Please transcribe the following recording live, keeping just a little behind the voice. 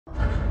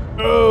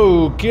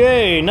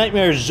Okay,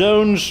 Nightmare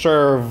Zone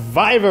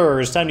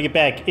survivors. Time to get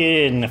back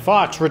in.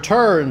 Fox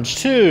returns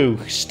to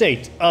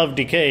State of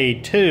Decay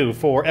 2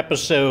 for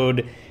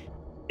episode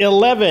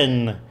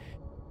 11.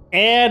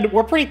 And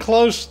we're pretty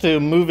close to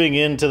moving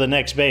into the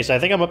next base. I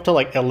think I'm up to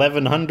like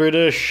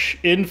 1100-ish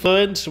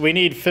influence. We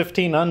need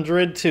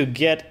 1500 to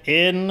get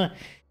in.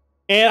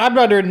 And I'm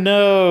under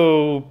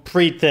no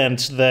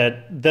pretense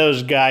that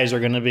those guys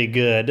are going to be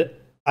good.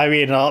 I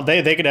mean,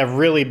 they could have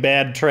really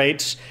bad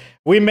traits.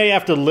 We may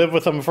have to live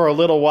with them for a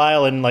little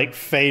while and like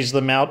phase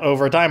them out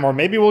over time, or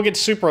maybe we'll get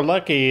super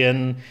lucky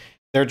and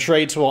their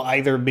traits will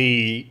either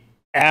be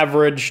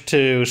average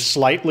to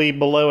slightly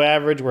below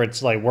average, where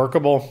it's like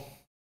workable.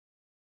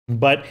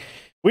 But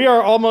we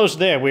are almost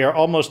there. We are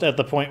almost at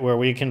the point where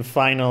we can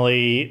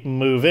finally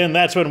move in.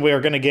 That's when we are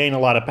going to gain a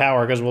lot of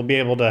power, because we'll be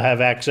able to have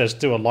access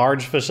to a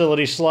large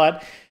facility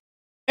slot.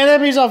 And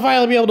that means I'll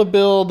finally be able to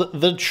build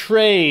the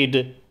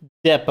trade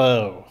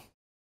depot.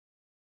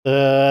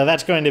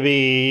 That's going to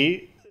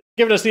be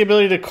giving us the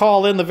ability to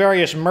call in the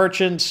various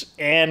merchants,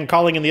 and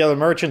calling in the other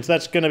merchants,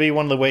 that's going to be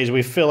one of the ways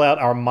we fill out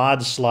our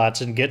mod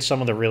slots and get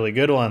some of the really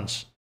good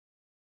ones.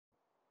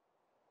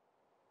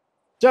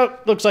 So,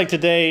 looks like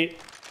today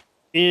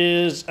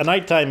is a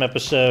nighttime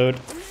episode.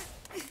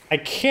 I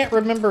can't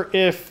remember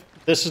if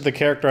this is the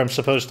character I'm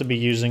supposed to be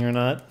using or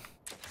not.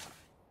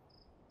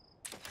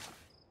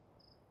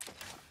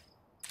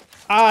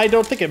 I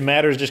don't think it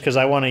matters, just because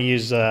I want to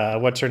use,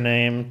 what's her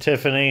name?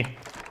 Tiffany.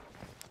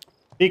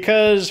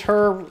 Because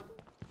her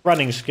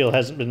running skill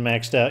hasn't been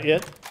maxed out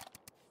yet.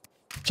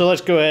 So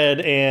let's go ahead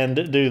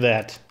and do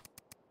that.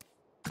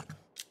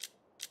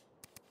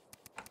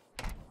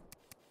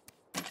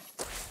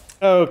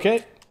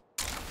 Okay.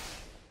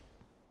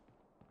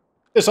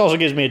 This also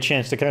gives me a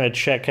chance to kind of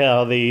check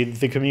how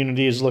the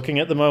community is looking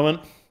at the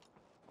moment.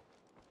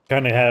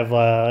 Kind of have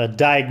a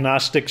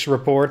diagnostics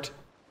report.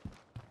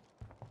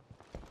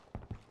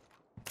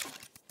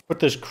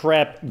 Put this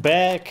crap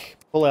back.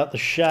 Pull out the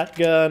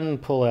shotgun.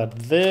 Pull out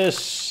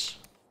this.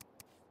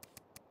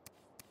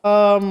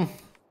 I'll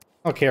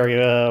carry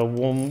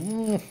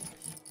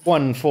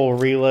one full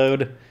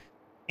reload.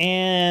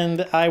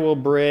 And I will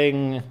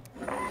bring... We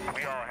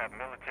all have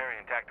military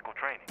and tactical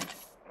training.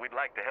 We'd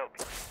like to help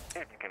you,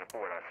 if you can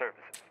afford our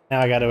services.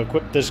 Now I gotta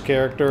equip this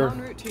character.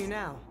 En route to you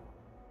now.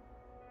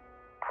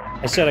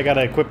 I said I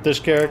gotta equip this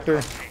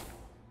character.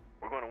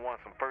 We're going to want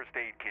some first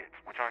aid kits,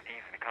 which aren't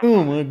easy to come Oh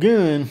by. my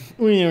god,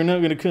 we are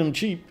not gonna come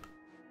cheap.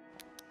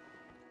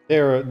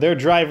 They're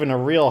driving a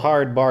real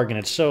hard bargain.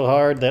 It's so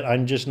hard that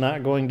I'm just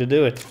not going to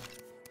do it.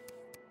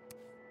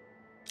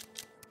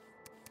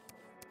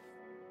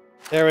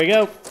 There we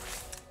go.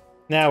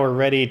 Now we're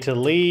ready to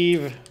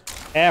leave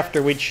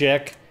after we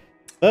check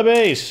the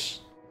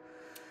base.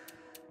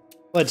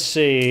 Let's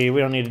see,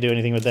 we don't need to do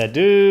anything with that.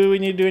 Do we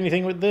need to do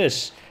anything with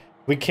this?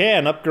 We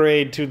can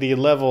upgrade to the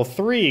level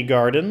 3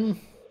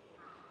 garden.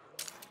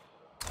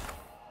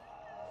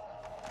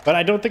 But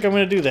I don't think I'm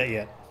going to do that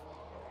yet.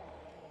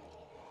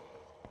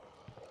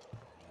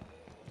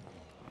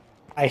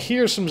 I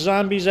hear some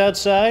zombies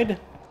outside.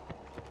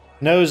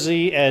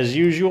 Nosy as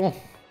usual.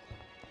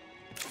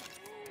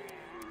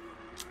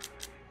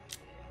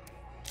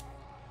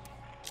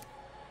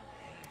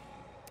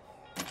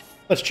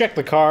 Let's check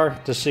the car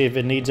to see if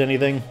it needs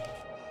anything.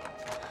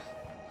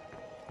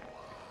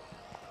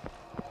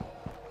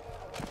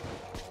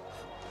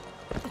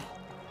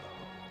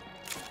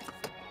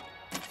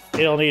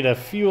 It'll need a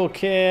fuel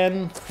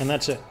can, and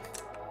that's it.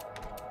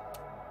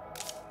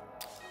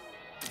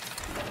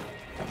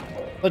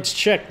 Let's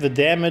check the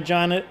damage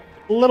on it.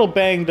 A little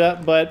banged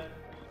up, but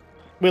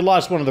we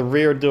lost one of the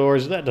rear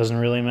doors. That doesn't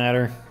really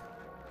matter.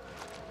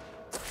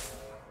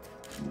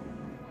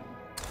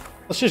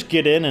 Let's just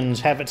get in and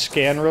have it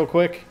scan real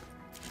quick.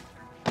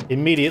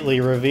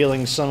 Immediately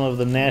revealing some of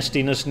the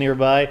nastiness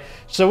nearby.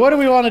 So what do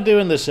we want to do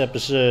in this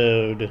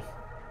episode?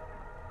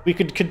 We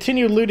could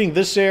continue looting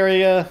this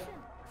area,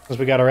 because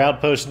we got our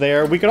outpost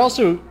there. We could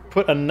also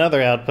put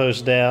another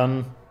outpost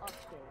down.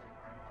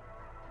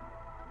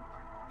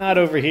 Not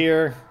over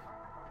here.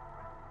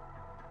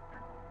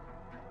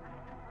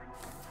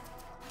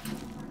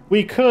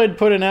 We could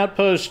put an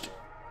outpost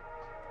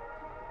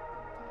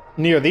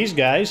near these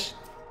guys.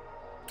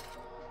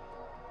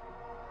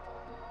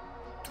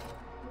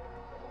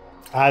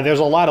 There's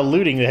a lot of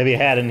looting to be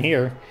had in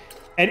here.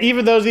 And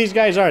even though these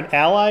guys aren't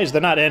allies,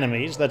 they're not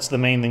enemies. That's the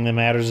main thing that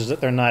matters, is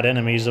that they're not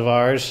enemies of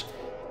ours.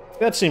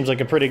 That seems like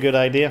a pretty good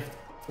idea.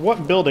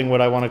 What building would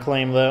I want to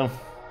claim, though?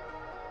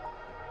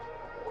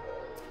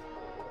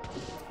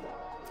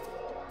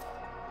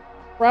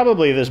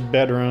 Probably this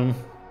bedroom.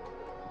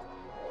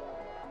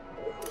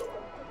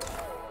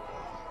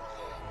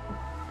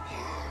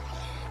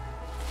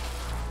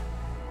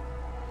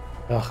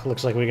 Ugh,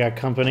 looks like we got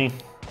company.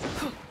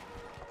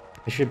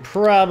 I should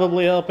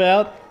probably help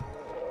out.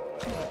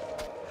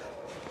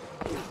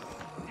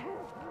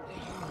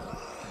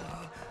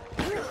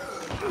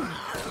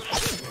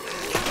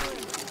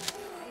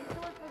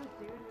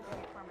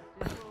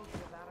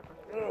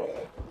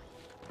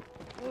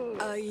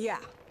 Yeah.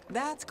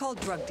 That's called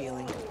drug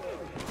dealing.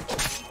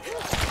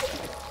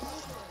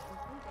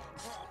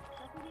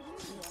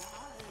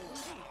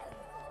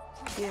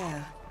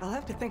 Yeah, I'll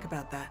have to think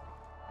about that.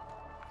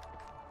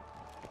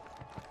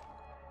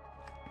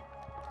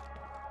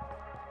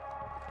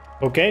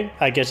 Okay,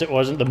 I guess it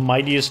wasn't the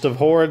mightiest of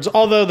hordes,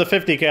 although the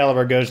 50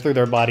 caliber goes through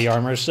their body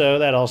armor, so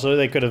that also,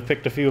 they could have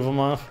picked a few of them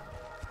off.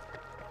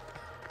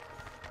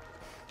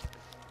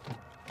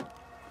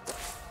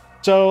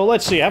 So,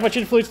 let's see, how much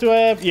influence do I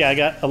have? Yeah, I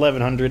got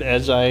 1100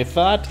 as I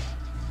thought.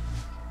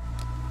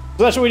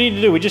 So that's what we need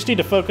to do, we just need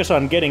to focus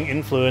on getting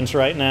influence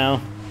right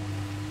now.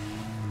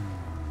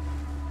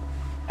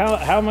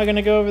 How am I going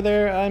to go over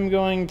there? I'm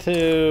going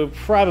to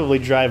probably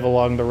drive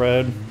along the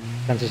road,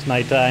 since it's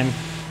nighttime.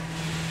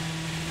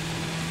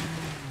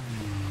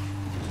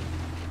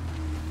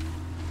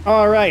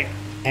 Alright,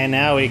 and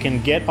now we can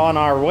get on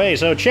our way.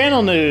 So,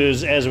 channel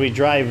news as we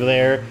drive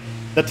there.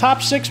 The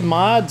top 6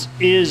 mods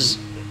is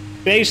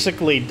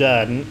basically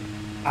done.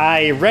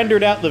 I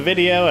rendered out the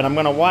video, and I'm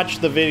going to watch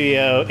the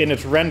video in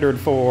its rendered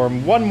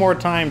form one more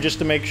time just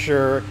to make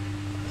sure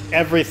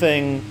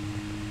everything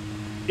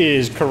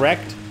is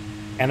correct.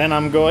 And then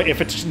I'm going, if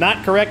it's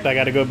not correct, I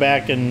got to go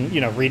back and, you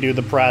know, redo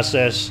the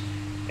process,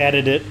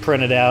 edit it,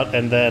 print it out,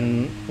 and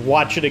then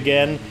watch it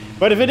again.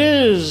 But if it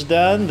is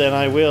done, then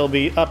I will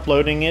be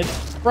uploading it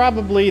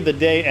probably the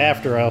day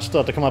after. I'll still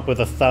have to come up with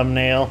a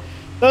thumbnail.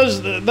 The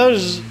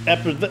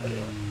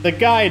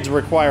guides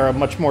require a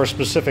much more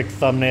specific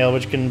thumbnail,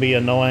 which can be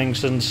annoying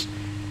since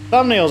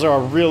thumbnails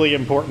are a really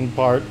important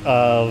part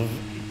of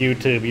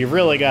YouTube. You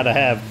really got to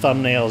have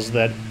thumbnails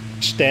that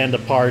stand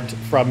apart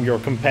from your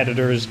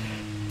competitors,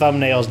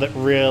 thumbnails that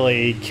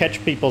really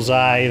catch people's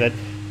eye, that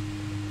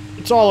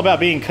it's all about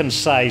being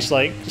concise,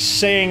 like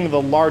saying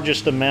the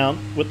largest amount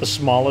with the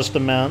smallest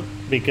amount,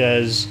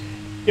 because,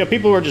 you know,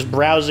 people who are just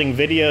browsing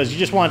videos, you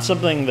just want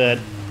something that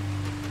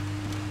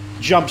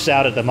jumps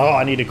out at them. Oh,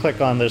 I need to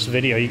click on this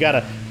video. You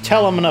gotta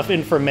tell them enough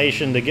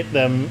information to get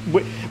them,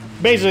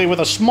 basically with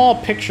a small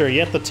picture,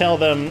 you have to tell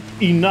them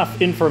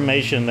enough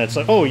information that's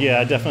like, oh yeah,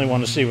 I definitely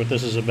want to see what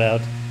this is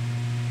about.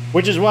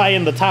 Which is why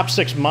in the top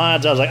 6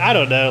 mods, I was like, I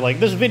don't know, like,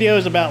 this video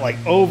is about, like,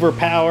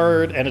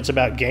 overpowered, and it's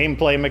about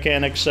gameplay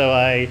mechanics, so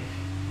I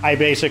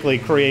basically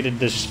created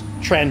this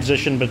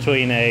transition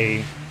between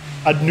a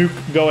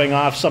nuke going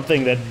off,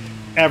 something that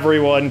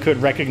everyone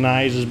could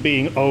recognize as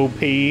being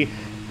OP,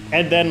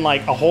 and then,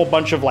 like, a whole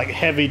bunch of, like,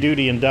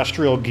 heavy-duty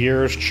industrial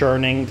gears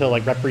churning to,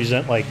 like,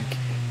 represent, like,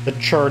 the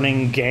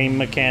churning game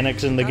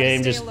mechanics in the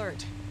game. Just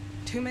alert.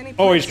 Too many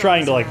always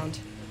trying to, like, around.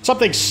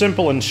 something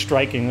simple and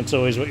striking. That's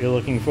always what you're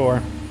looking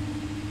for.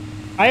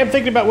 I am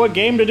thinking about what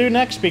game to do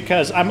next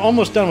because I'm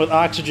almost done with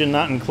Oxygen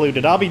Not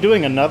Included. I'll be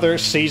doing another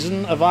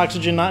season of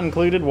Oxygen Not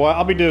Included. Well,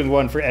 I'll be doing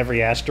one for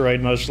every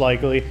asteroid, most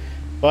likely.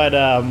 But,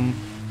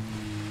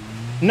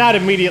 not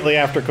immediately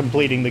after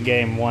completing the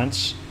game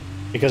once,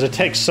 because it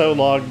takes so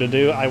long to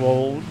do. I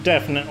will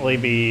definitely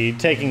be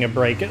taking a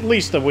break, at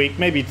least a week,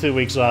 maybe 2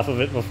 weeks off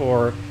of it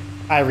before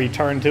I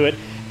return to it.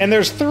 And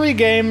there's 3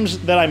 games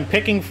that I'm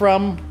picking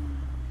from,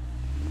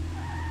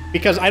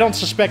 because I don't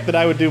suspect that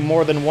I would do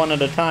more than one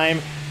at a time.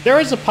 There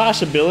is a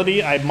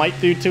possibility I might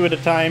do 2 at a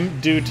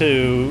time due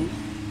to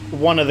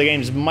one of the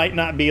games might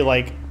not be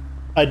like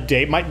a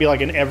day, might be like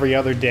an every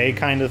other day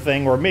kind of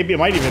thing, or maybe it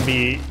might even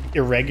be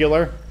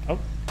irregular. Oh,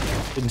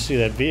 didn't see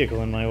that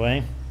vehicle in my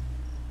way.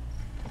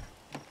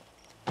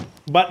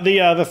 But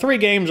the 3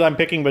 games I'm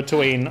picking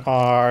between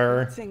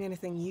are... Not seeing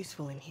anything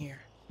useful in here.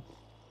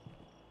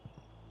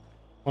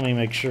 Let me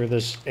make sure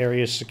this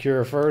area is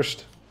secure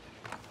first.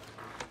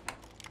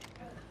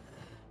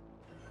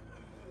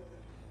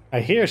 I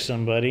hear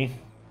somebody.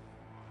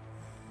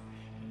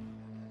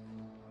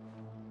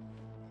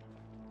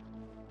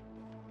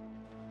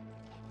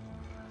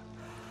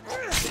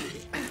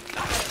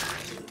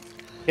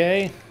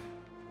 Okay.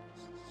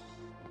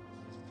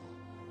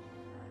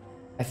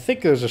 I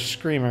think there's a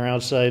screamer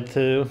outside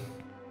too.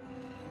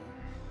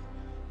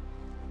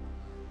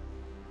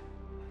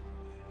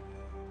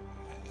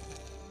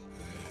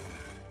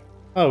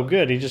 Oh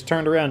good, he just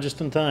turned around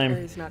just in time.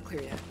 Area's not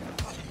clear yet.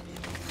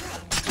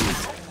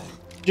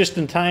 Just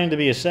in time to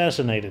be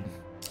assassinated.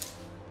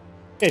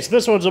 Okay, so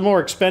this one's a more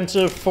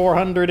expensive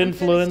 400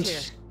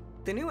 influence.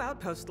 The new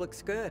outpost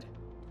looks good.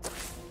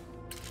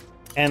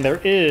 And there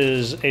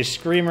is a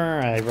screamer.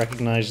 I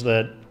recognize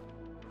that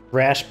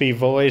raspy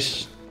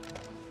voice.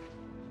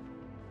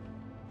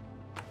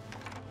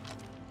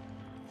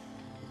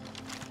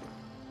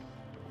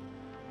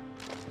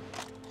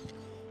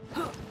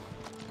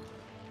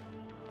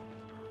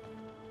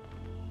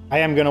 I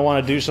am going to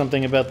want to do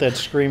something about that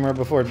screamer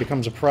before it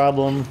becomes a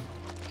problem.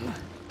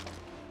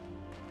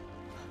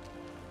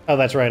 Oh,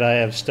 that's right, I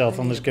have stealth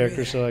on this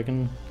character, so I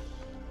can...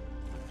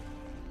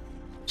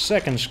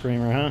 Second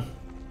screamer, huh?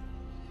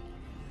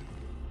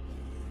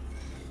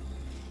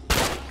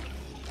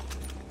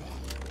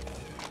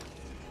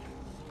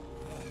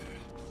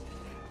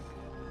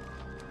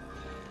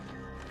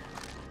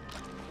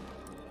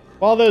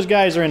 While those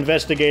guys are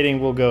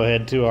investigating, we'll go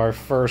ahead to our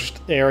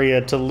first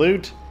area to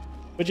loot,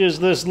 which is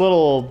this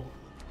little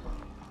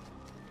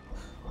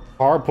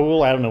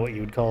Carpool? I don't know what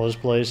you would call this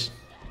place.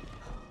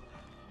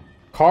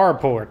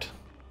 Carport.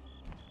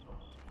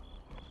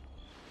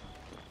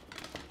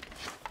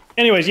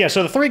 Anyways, yeah,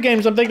 so the 3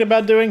 games I'm thinking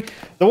about doing,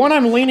 the one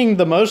I'm leaning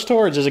the most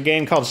towards is a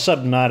game called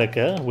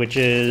Subnautica, which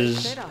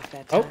is...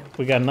 Oh,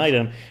 we got an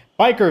item.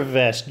 Biker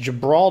Vest,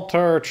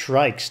 Gibraltar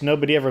Trikes.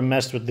 Nobody ever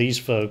messed with these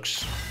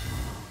folks.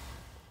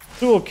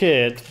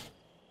 Toolkit.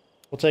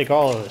 We'll take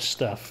all of this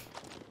stuff.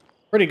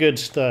 Pretty good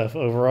stuff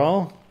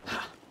overall.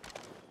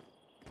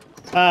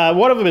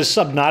 One of them is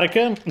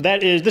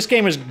Subnautica. This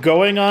game is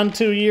going on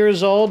 2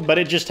 years old, but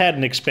it just had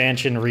an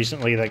expansion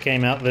recently that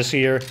came out this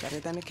year.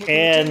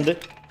 And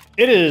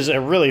it is a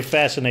really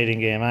fascinating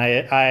game.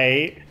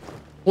 I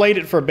played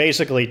it for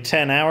basically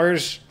 10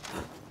 hours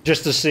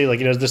just to see, like,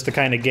 you know, is this the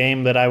kind of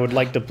game that I would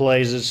like to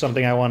play? Is this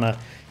something I want to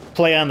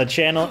play on the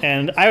channel?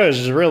 And I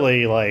was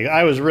really, like,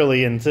 I was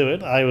really into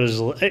it. I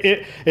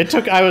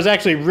was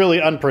actually really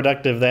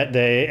unproductive that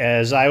day,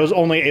 as I was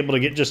only able to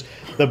get just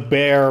the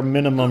bare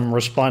minimum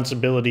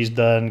responsibilities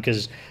done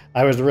because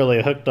I was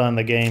really hooked on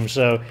the game.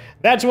 So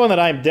that's one that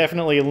I'm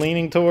definitely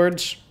leaning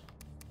towards.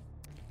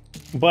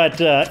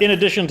 But in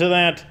addition to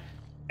that,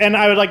 and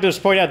I would like to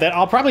just point out that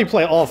I'll probably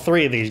play all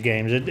 3 of these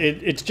games.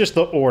 It's just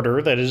the order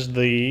that is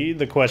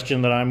the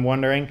question that I'm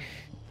wondering.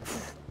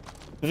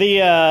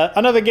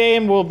 Another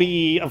game will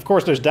be, of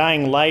course, there's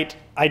Dying Light.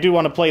 I do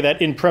want to play that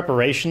in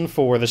preparation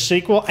for the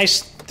sequel. I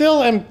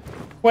still am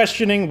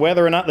questioning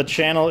whether or not the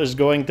channel is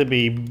going to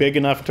be big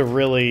enough to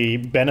really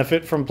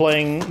benefit from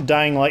playing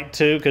Dying Light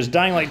 2, because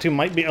Dying Light 2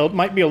 might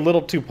be a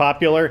little too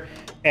popular,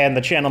 and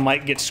the channel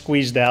might get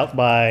squeezed out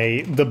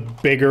by the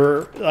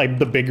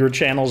bigger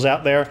channels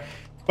out there.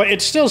 But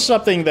it's still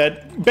something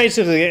that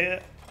basically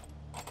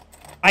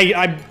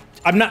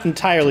I'm not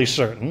entirely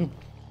certain.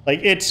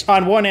 Like, it's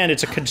on one end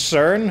it's a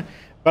concern,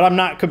 but I'm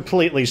not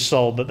completely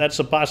sold that that's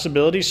a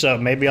possibility. So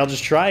maybe I'll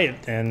just try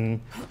it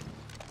and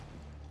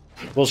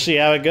we'll see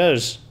how it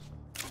goes.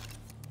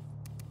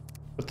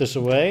 Put this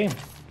away.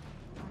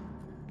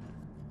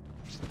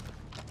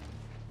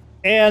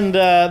 And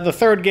the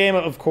third game,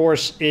 of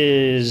course,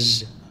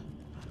 is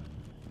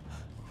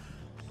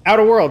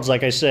Outer Worlds,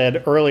 like I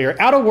said earlier.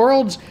 Outer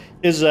Worlds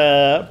is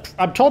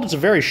I'm told it's a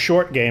very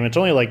short game. It's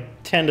only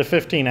like 10 to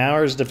 15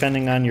 hours,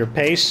 depending on your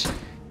pace.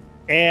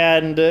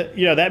 And,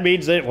 you know, that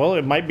means that, well,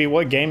 it might be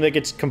one game that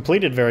gets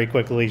completed very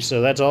quickly, so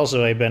that's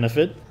also a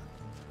benefit.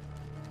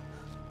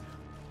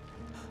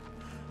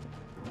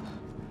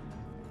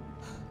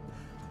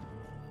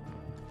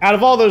 Out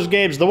of all those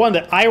games, the one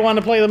that I want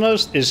to play the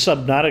most is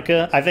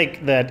Subnautica. I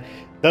think that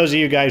those of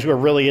you guys who are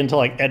really into,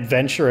 like,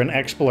 adventure and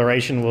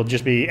exploration will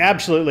just be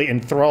absolutely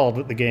enthralled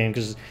with the game,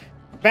 because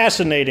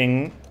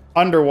fascinating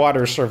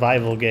underwater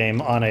survival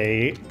game on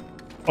a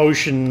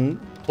ocean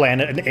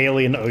planet, an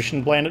alien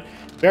ocean planet.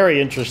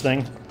 Very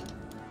interesting.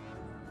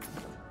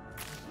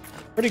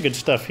 Pretty good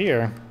stuff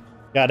here.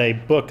 Got a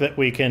book that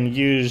we can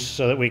use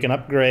so that we can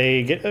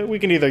upgrade. We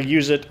can either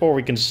use it or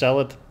we can sell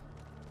it.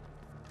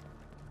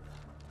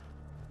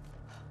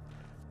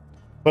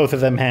 Both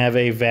of them have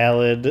a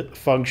valid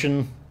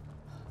function.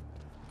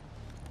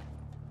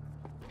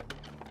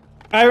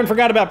 I haven't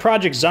forgot about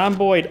Project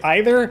Zomboid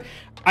either.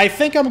 I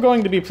think I'm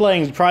going to be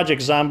playing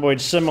Project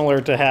Zomboid similar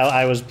to how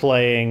I was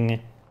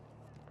playing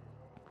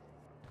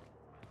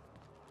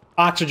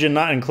Oxygen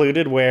Not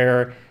Included,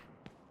 where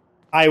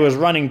I was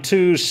running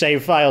 2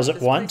 save files at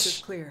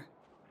once.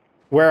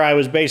 Where I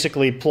was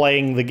basically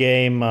playing the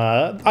game,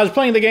 I was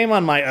playing the game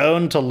on my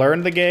own to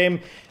learn the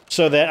game,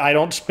 so that I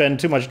don't spend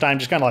too much time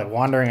just kind of like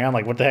wandering around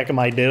like, what the heck am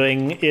I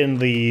doing in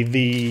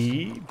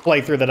the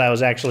playthrough that I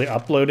was actually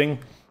uploading.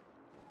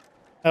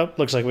 Oh,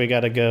 looks like we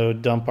gotta go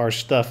dump our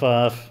stuff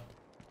off.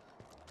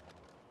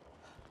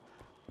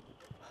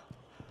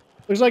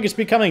 Looks like it's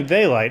becoming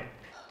daylight.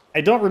 I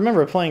don't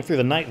remember playing through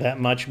the night that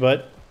much,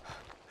 but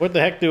what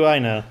the heck do I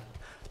know?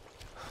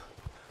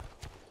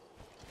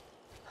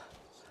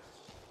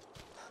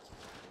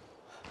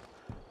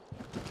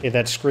 Okay,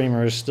 that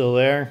screamer is still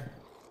there.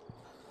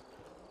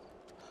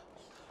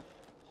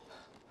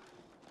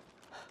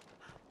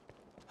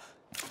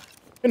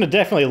 Gonna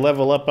definitely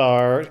level up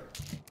our...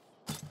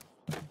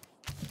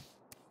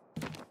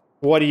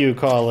 what do you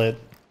call it?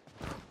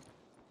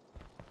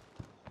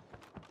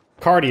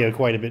 Cardio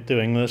quite a bit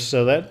doing this,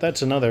 so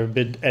that's another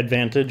big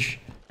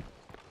advantage.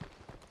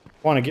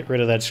 Want to get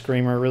rid of that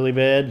screamer really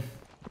bad.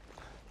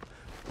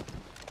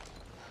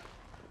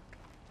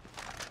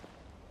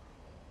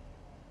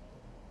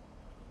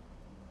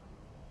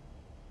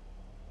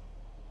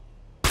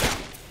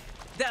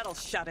 That'll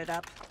shut it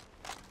up.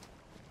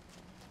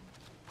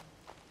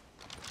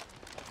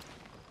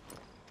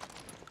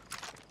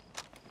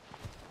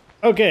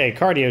 Okay,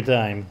 cardio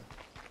time.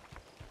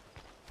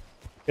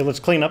 Okay,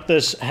 let's clean up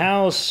this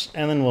house,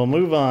 and then we'll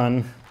move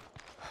on.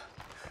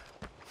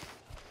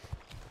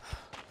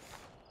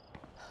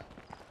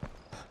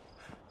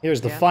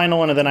 Here's the final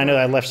one, and then I know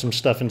I left some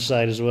stuff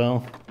inside as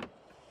well.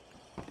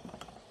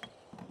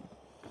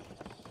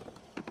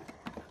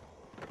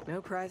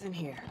 No prize in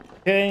here.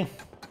 Okay.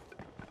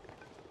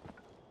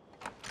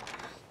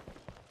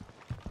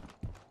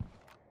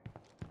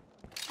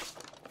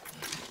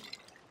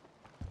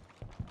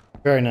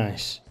 Very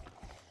nice.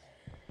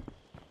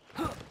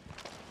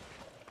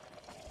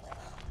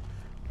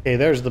 Okay,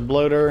 there's the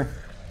bloater.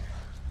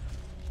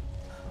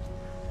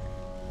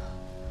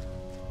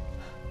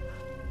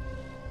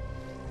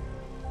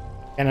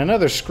 And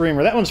another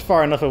screamer. That one's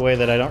far enough away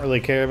that I don't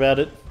really care about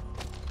it.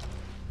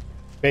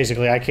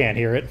 Basically, I can't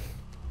hear it.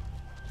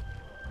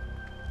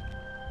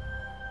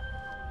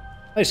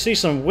 I see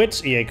some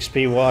Wits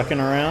EXP walking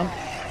around.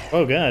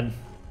 Oh, God.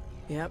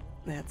 Yep,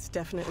 that's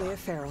definitely a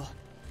feral.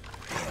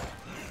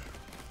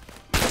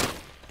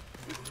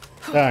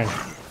 Darn.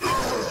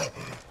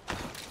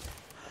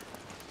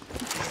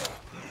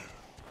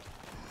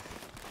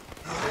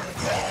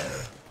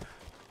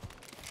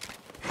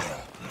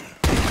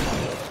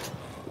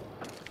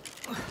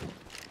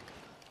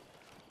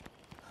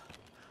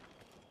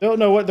 Don't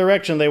know what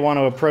direction they want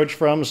to approach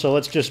from, so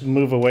let's just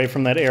move away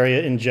from that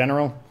area in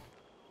general.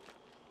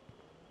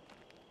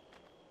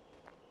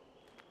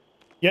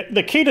 Yeah,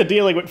 the key to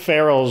dealing with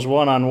ferals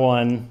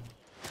one-on-one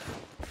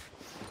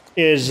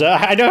is,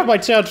 I know it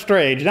might sound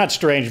strange, not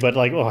strange, but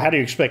like, well, how do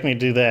you expect me to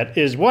do that?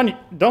 Is one,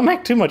 don't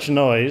make too much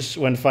noise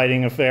when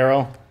fighting a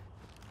feral.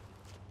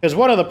 Because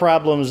one of the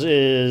problems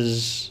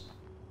is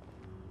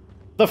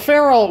the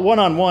feral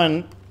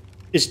one-on-one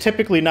is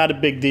typically not a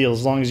big deal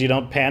as long as you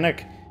don't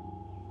panic.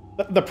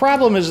 The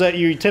problem is that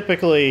you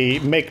typically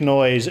make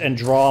noise and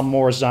draw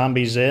more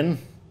zombies in.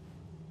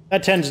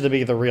 That tends to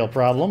be the real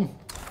problem.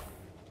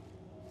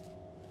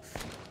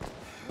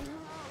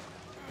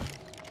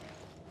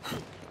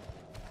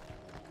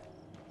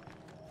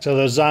 So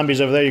those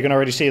zombies over there, you can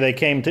already see they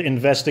came to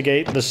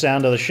investigate the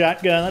sound of the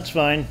shotgun. That's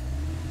fine.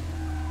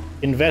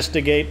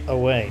 Investigate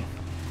away.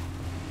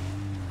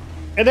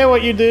 And then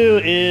what you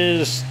do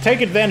is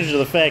take advantage of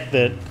the fact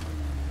that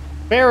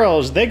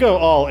ferals, they go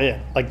all in.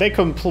 Like, they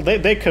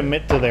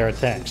commit to their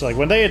attacks. Like,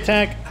 when they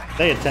attack,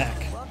 they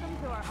attack.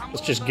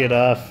 Let's just get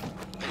off.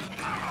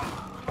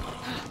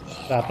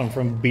 Stop them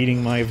from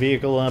beating my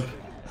vehicle up.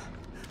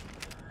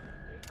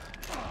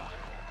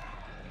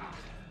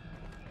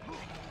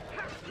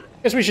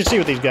 Guess we should see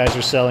what these guys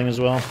are selling as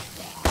well.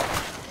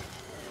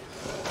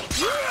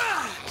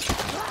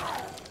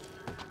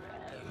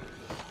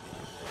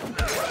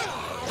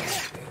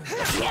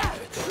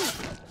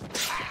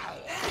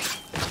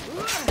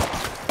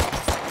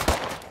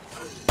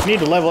 Need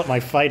to level up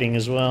my fighting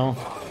as well.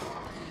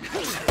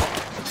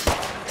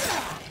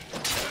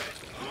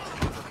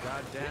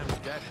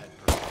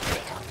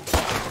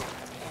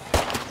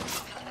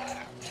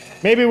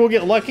 Maybe we'll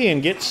get lucky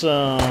and get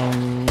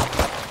some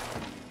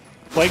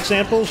plague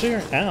samples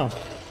here. Ow.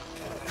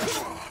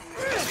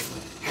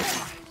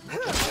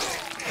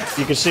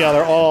 You can see how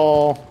they're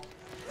all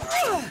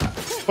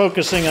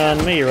focusing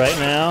on me right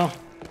now.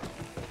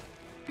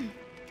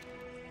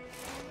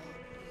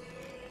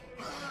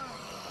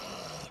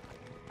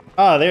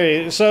 Ah,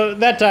 there you. So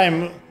that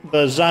time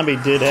the zombie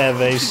did have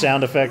a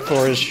sound effect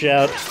for his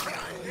shout.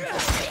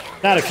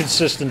 Not a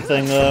consistent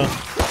thing though.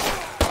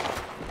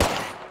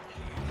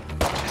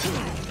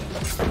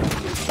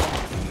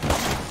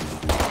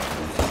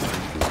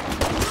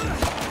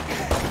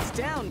 It's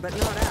down, but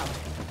not out.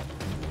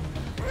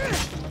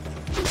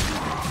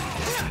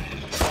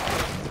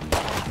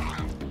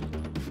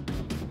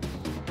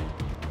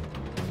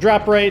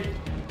 Drop rate,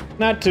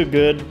 not too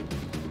good.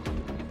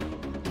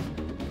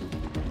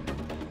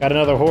 Got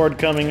another horde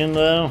coming in,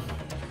 though.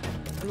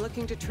 I'm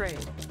looking to trade.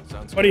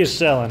 What are you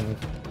selling?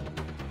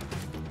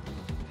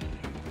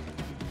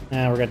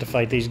 Ah, we're going to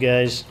fight these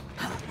guys.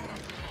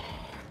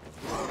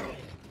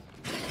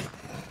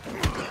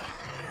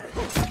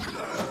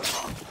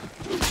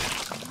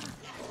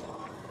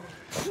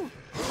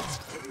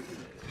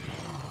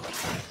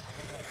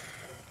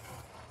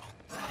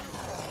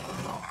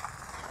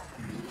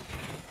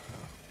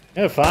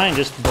 Yeah, fine.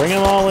 Just bring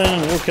them all in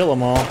and we'll kill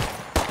them all.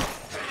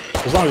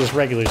 As long as it's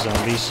regular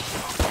zombies.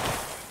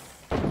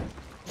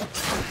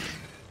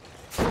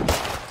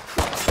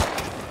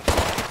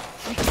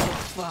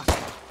 Fuck.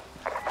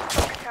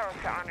 Tell us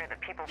to honor the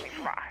people we've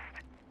lost.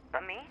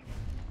 But me?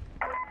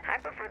 I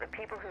prefer the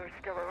people who are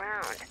still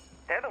around.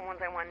 They're the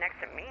ones I want next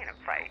to me in a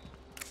fight.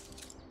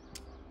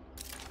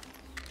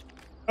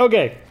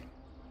 Okay.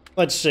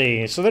 Let's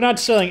see. So they're not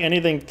selling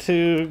anything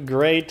too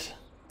great.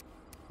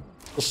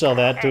 We'll sell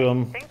that to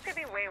them. Things could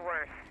be way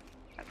worse.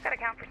 That's gotta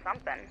count for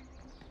something.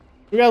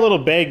 We got a little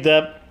bagged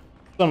up.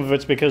 Some of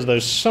it's because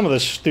there's some of the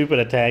stupid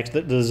attacks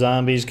that the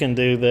zombies can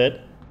do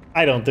that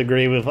I don't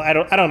agree with. I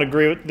don't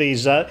agree with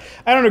these. I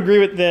don't agree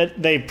with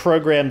that they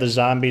program the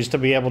zombies to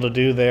be able to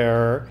do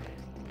their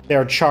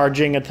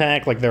charging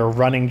attack, like their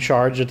running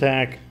charge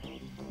attack,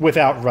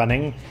 without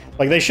running.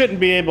 Like they shouldn't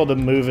be able to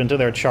move into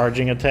their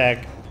charging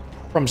attack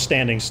from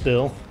standing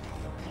still.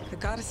 I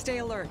gotta stay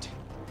alert.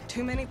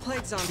 Too many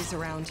plague zombies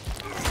around.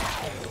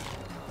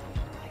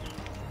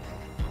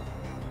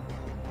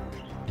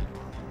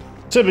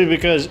 Simply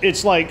because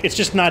it's like, it's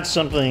just not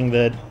something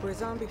that... We're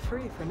zombie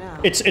free for now.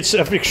 It's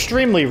an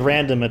extremely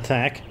random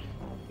attack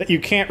that you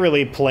can't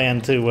really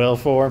plan too well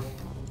for.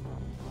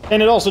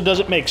 And it also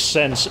doesn't make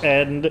sense,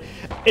 and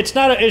it's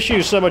not an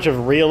issue so much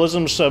of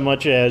realism so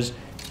much as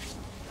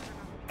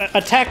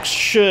attacks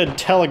should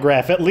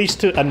telegraph at least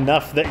to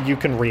enough that you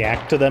can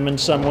react to them in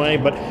some way,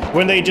 but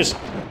when they just...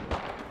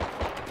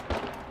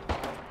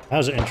 That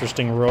was an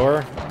interesting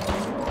roar.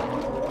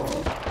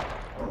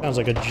 Sounds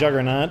like a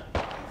juggernaut.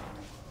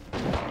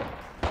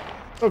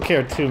 Don't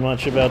care too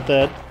much about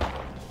that.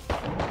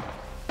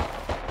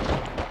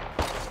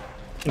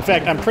 In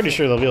fact, I'm pretty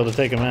sure they'll be able to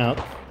take him out.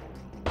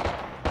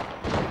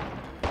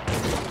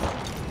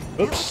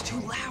 Oops. Too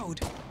loud.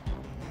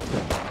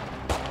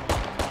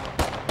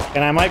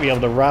 And I might be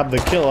able to rob the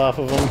kill off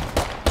of him.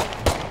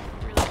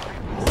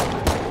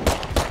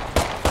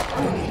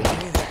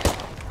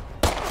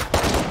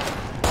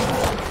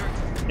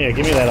 Yeah,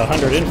 give me that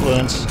 100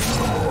 influence.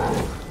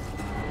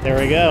 There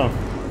we go.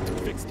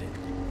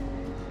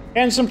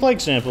 And some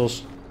plague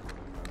samples.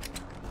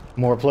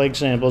 More plague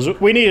samples.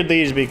 We needed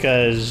these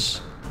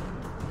because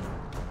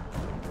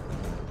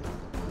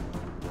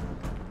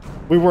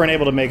we weren't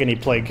able to make any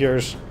plague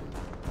cures.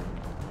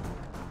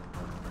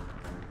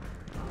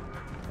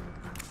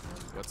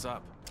 What's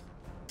up?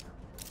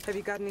 Have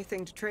you got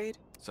anything to trade?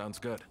 Sounds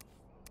good.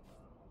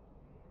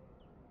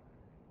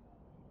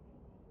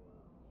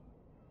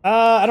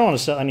 I don't want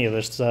to sell any of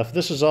this stuff.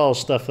 This is all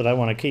stuff that I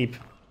want to keep.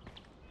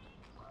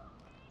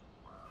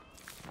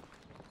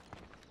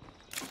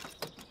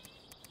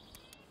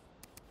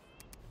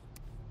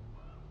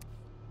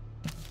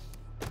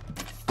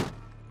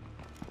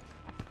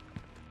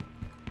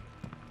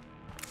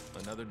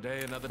 Another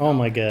day, another Oh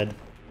my god.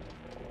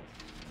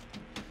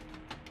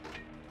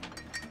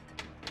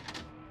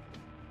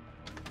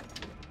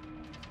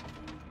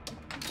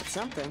 It's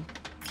something.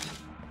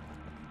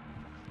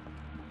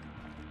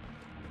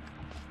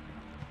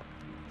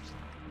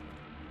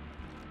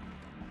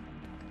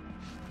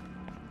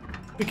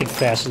 We can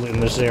fast loot in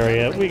this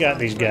area. We got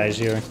these guys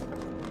here.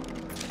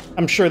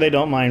 I'm sure they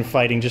don't mind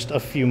fighting just a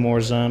few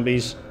more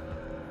zombies.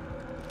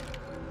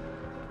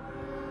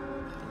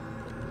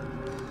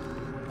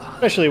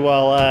 Especially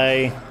while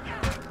I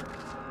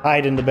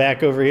hide in the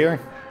back over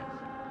here.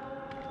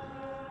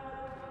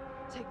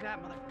 Take that,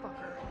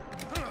 motherfucker.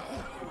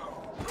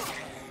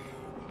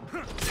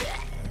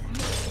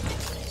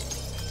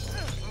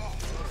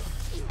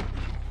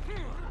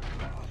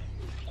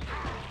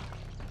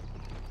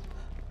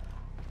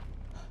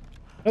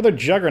 Another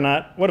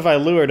juggernaut. What if I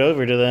lure it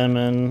over to them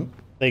and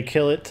they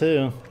kill it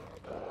too?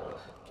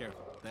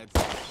 Careful. That's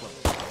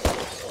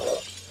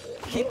close.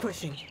 Keep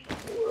pushing.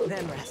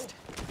 Then rest.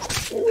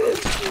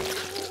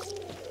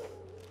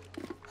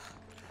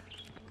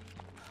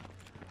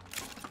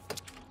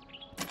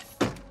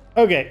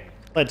 Okay,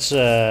 let's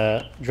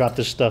drop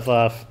this stuff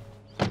off.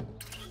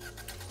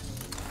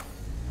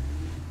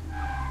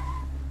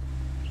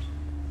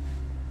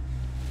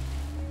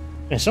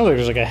 It sounds like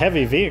there's like a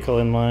heavy vehicle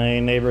in my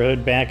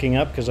neighborhood backing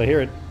up because I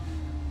hear it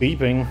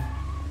beeping.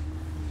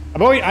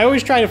 I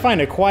always try to find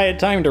a quiet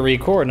time to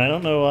record, and I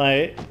don't know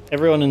why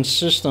everyone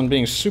insists on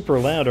being super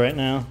loud right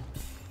now.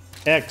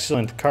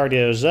 Excellent,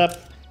 cardio's up.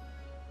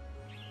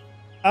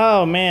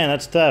 Oh man,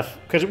 that's tough.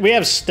 Because we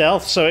have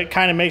stealth, so it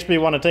kind of makes me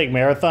want to take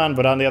marathon,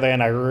 but on the other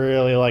hand, I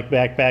really like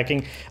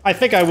backpacking. I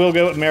think I will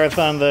go with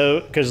marathon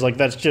though, because like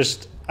that's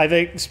just, I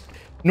think,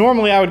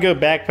 normally I would go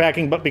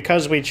backpacking, but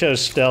because we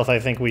chose stealth, I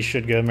think we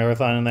should go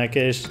marathon in that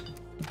case.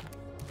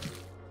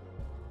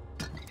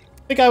 I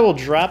think I will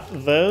drop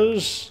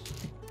those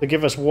to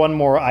give us one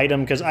more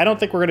item, because I don't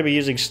think we're going to be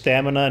using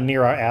stamina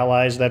near our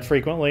allies that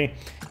frequently.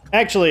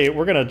 Actually,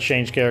 we're going to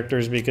change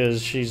characters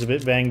because she's a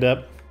bit banged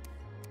up.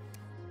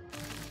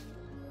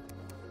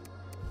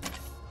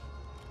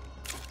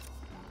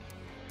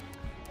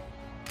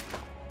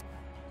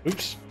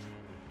 Oops.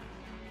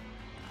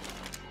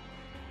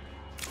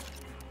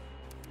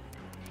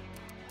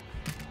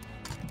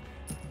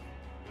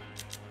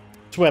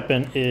 This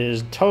weapon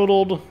is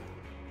totaled.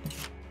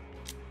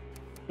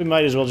 We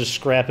might as well just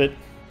scrap it.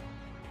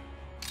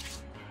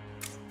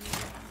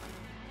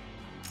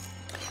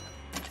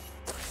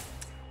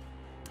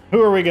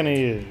 Who are we gonna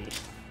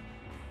use?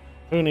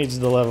 Who needs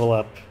to level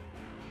up?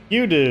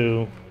 You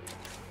do.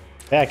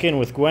 Back in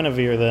with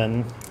Guinevere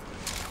then.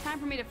 Time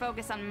for me to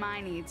focus on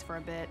my needs for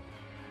a bit.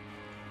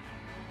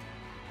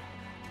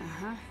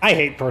 I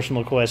hate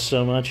personal quests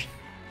so much.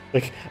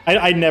 Like,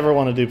 I never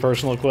want to do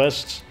personal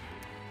quests.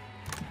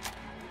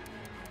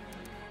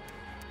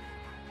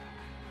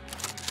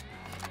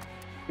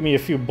 Give me a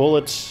few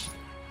bullets.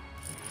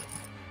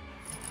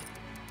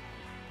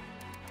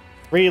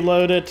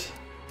 Reload it.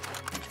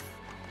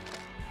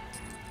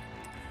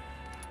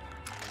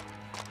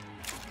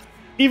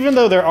 Even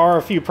though there are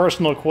a few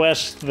personal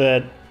quests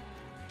that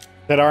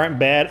aren't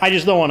bad, I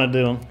just don't want to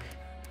do them.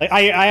 Like,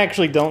 I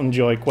actually don't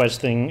enjoy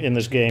questing in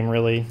this game,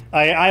 really.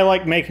 I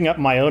like making up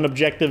my own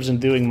objectives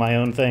and doing my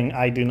own thing.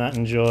 I do not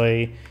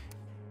enjoy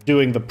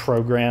doing the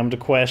programmed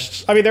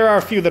quests. I mean, there are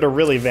a few that are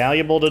really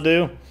valuable to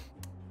do,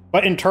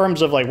 but in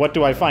terms of, like, what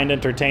do I find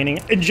entertaining?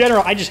 In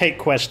general, I just hate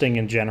questing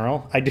in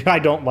general. I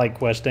don't like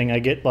questing. I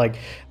get, like...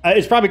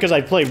 it's probably because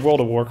I've played World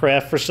of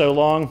Warcraft for so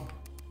long.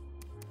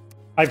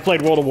 I've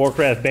played World of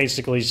Warcraft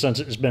basically since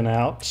it's been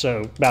out,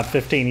 so about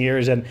 15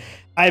 years, and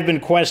I've been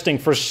questing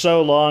for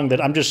so long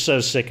that I'm just so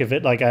sick of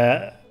it. Like,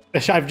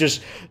 I've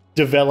just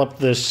developed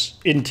this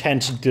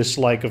intense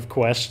dislike of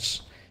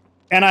quests.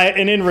 And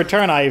in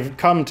return, I've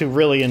come to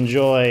really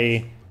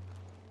enjoy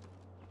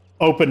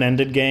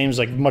open-ended games,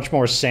 like much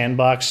more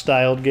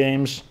sandbox-styled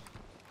games.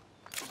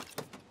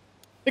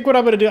 I think what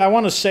I'm going to do, I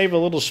want to save a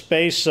little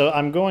space, so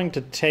I'm going to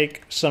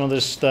take some of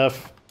this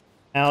stuff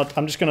out.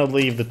 I'm just going to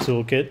leave the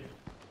toolkit.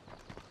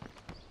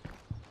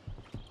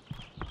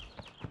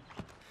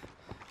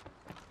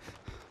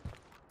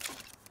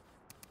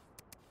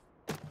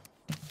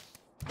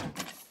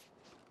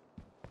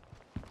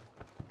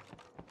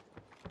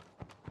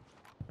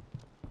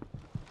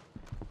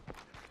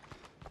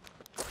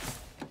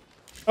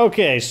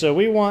 Okay, so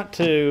we want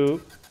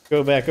to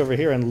go back over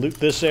here and loot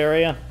this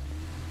area.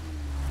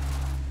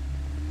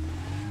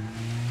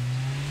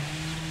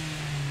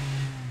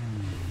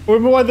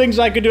 One more things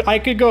I could do, I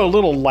could go a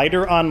little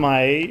lighter on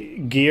my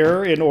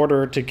gear in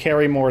order to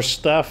carry more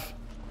stuff.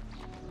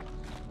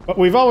 But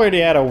we've already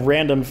had a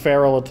random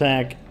feral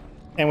attack,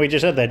 and we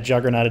just had that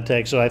juggernaut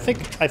attack, so I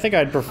think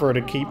I'd prefer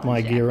to keep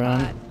my gear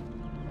on.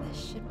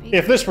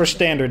 If this were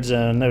standard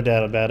zone, no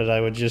doubt about it,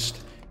 I would just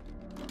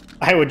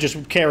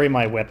carry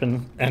my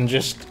weapon and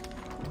just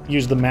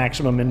use the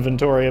maximum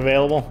inventory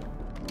available.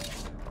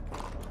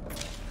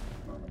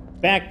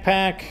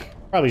 Backpack,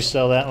 probably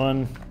sell that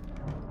one.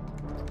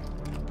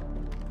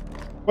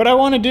 What I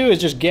want to do is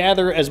just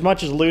gather as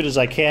much loot as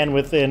I can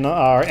within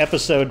our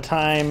episode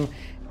time,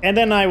 and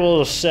then I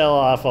will sell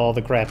off all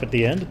the crap at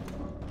the end.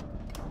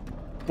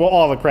 Well,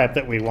 all the crap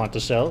that we want to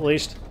sell, at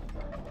least.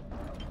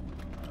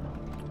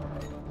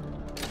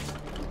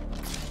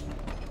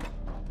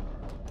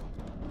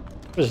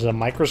 This is a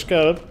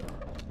microscope.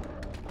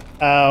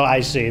 Oh,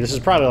 I see. This is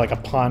probably like a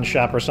pawn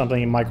shop or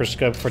something. A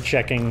microscope for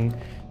checking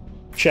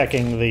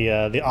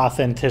the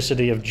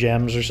authenticity of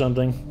gems or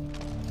something.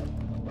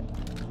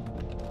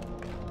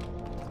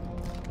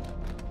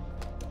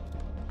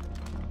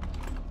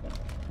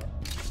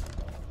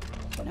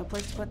 No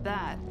place to put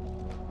that.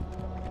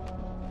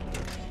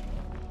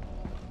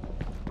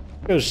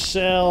 Go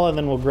sell, and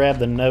then we'll grab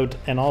the note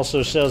and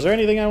also sell. Is there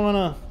anything I want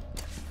to...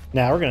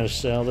 Nah, we're going to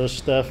sell this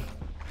stuff.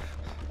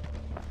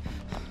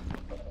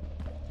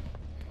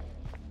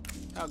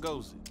 How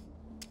goes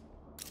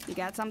it? You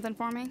got something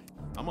for me?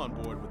 I'm on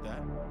board with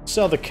that.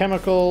 Sell the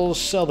chemicals,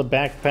 sell the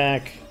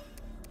backpack.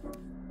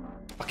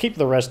 I'll keep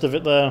the rest of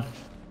it, though.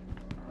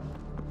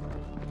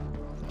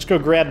 Let's go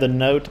grab the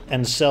note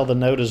and sell the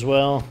note as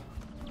well.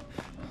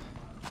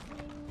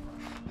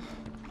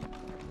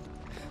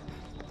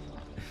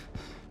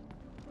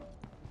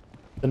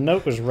 The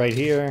note was right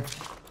here.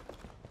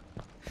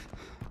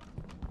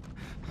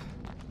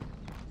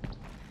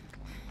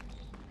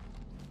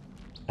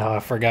 Oh, I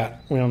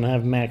forgot. We don't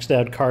have maxed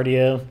out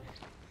cardio.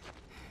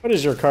 What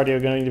is your cardio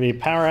going to be?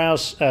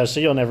 Powerhouse? So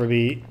you'll never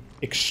be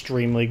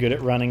extremely good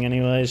at running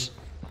anyways.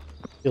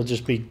 You'll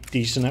just be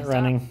decent at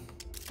running.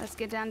 Let's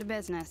get down to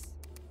business.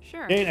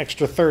 Sure. Okay, an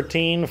extra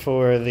 13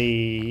 for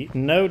the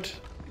note.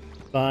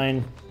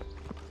 Fine.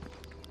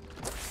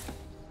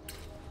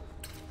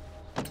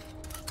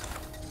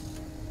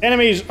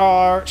 Enemies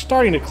are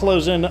starting to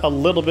close in a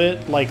little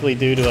bit, likely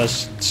due to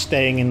us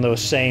staying in the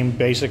same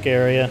basic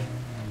area.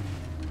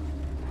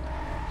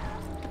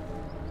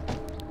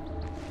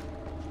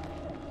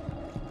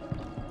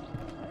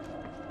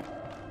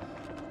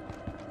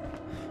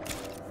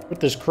 Put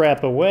this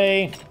crap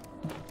away.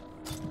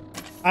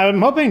 I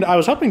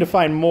was hoping to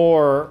find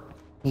more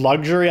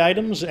luxury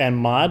items and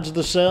mods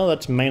to sell.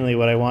 That's mainly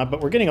what I want,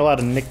 but we're getting a lot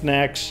of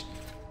knickknacks.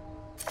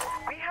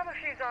 We have a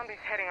few zombies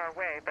heading our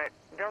way, but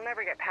they'll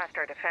never get past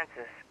our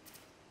defenses.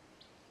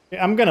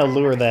 Yeah, I'm gonna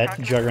lure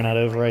that juggernaut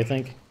over, I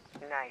think.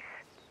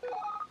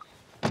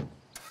 Nice.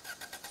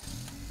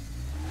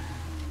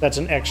 That's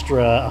an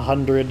extra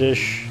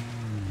 100-ish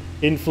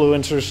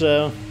influence or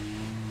so.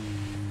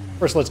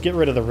 First, let's get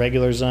rid of the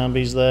regular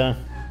zombies, though.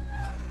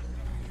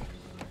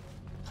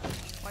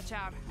 Watch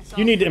out.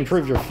 You need to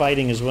improve your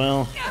fighting as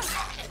well.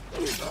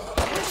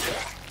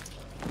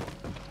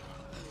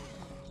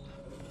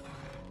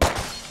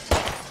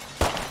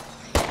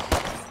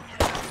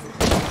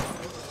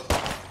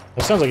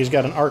 It sounds like he's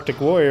got an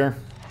Arctic warrior.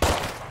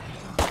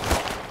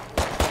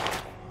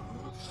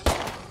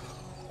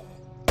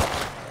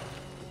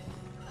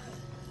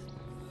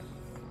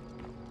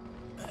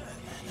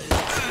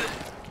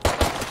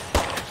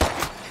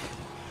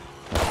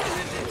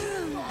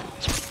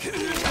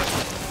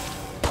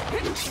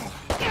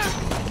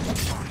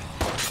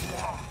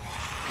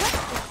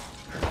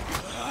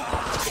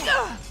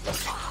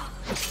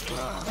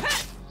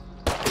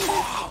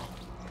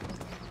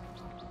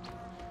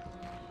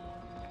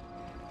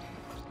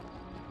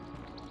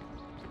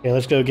 Okay,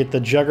 let's go get the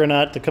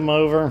Juggernaut to come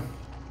over.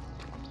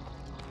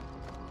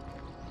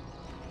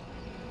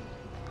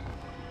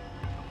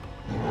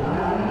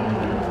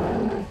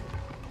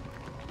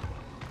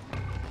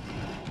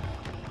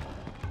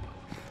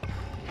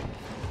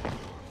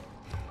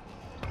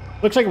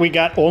 Looks like we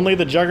got only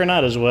the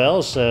Juggernaut as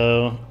well,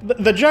 so...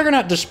 The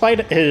Juggernaut,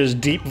 despite his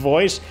deep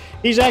voice,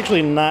 he's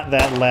actually not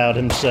that loud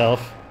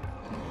himself.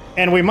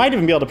 And we might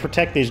even be able to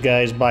protect these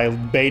guys by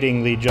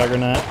baiting the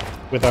Juggernaut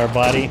with our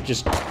body,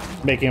 just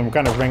making him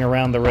kind of ring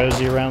around the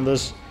rosy around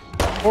us.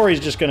 Or he's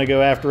just gonna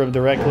go after him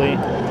directly.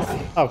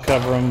 I'll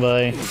cover him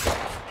by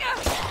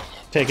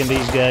taking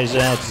these guys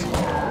out.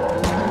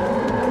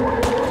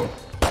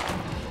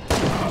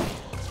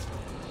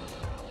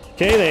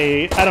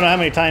 Okay, I don't know how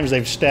many times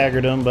they've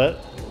staggered him,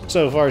 but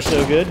so far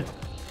so good.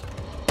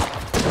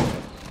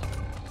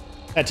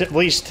 That's at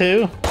least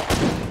 2.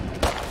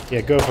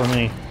 Yeah, go for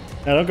me.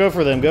 No, don't go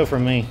for them, go for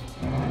me.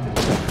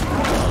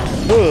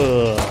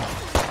 Ugh.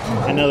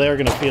 I know they're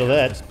gonna feel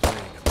that.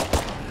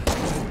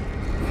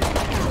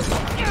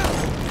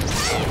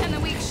 And the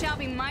weak shall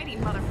be mighty,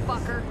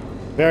 motherfucker.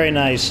 Very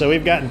nice. So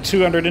we've gotten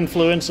 200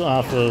 influence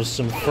off of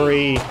some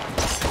free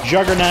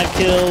Juggernaut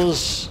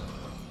kills.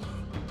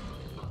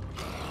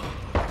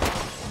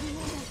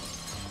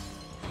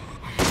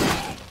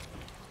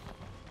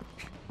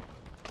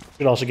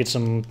 Could also get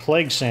some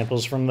plague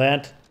samples from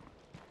that.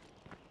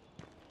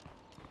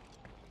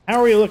 How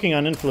are we looking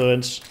on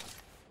influence?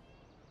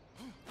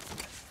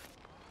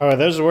 Oh,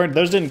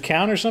 those didn't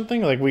count or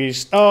something? Like we...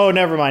 Oh,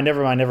 never mind.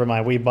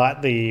 We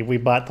bought the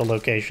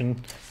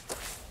location.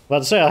 About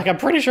to say, like, I'm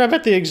pretty sure I'm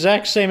at the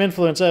exact same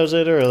influence I was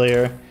at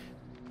earlier.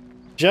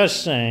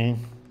 Just saying.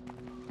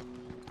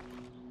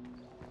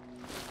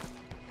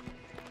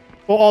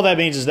 Well, all that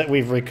means is that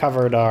we've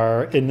recovered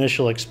our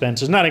initial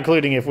expenses, not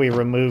including if we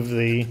remove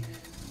the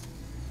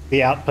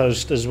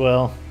outpost as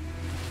well.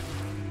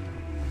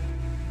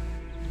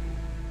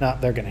 No,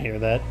 they're gonna hear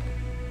that.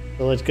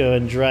 So let's go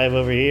and drive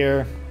over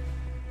here.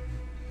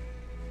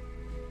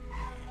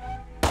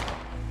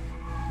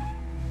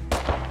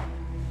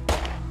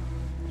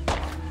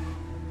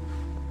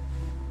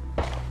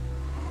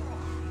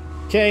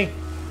 Okay.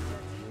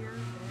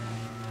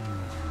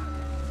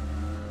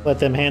 Let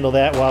them handle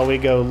that while we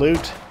go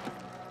loot.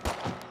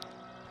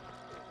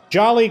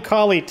 Jolly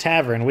Collie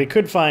Tavern. We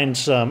could find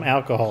some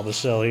alcohol to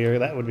sell here.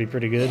 That would be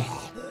pretty good.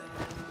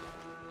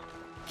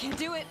 Can't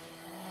do it.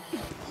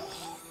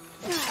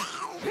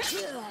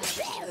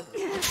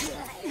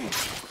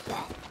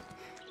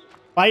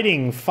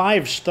 Fighting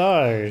 5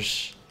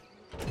 stars.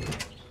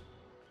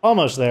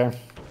 Almost there.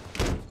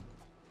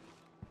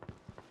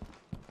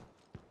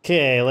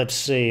 Okay, let's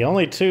see.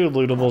 Only 2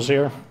 lootables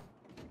here.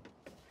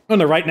 Oh, and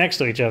they're right next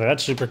to each other.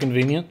 That's super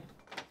convenient.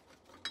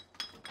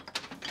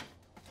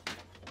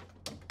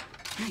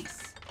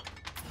 Nice.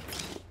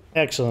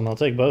 Excellent. I'll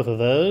take both of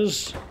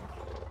those.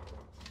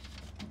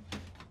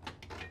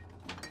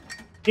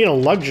 Need a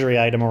luxury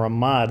item or a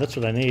mod. That's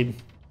what I need.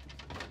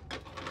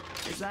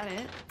 Is that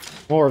it?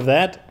 More of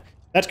that.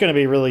 That's going to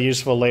be really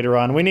useful later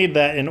on. We need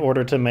that in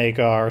order to make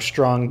our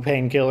strong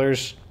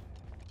painkillers.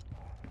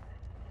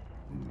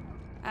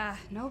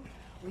 Nope.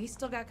 We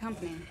still got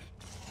company.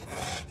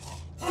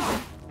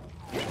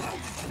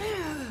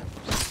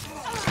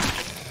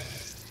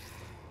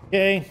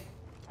 Okay.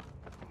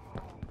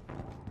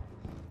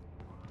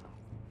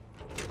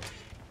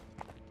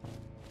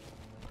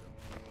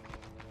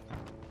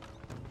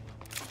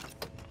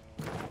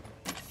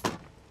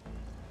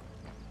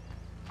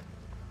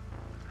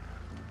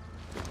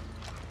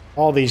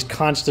 All these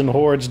constant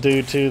hordes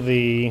due to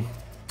the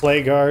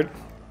plague heart.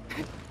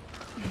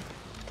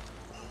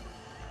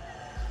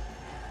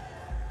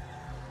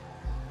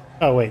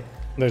 Oh wait,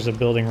 there's a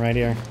building right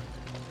here.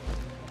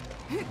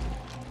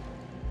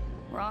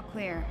 We're all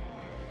clear.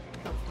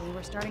 Hopefully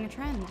we're starting a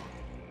trend.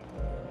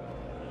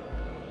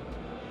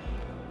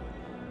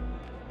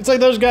 It's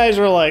like those guys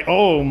are like,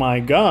 oh my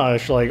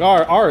gosh, like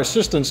our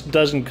assistance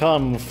doesn't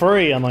come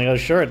free. I'm like, oh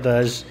sure it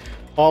does.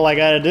 All I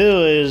gotta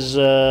do is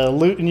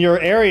loot in your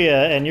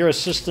area and your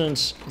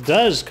assistance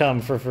does come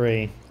for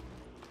free.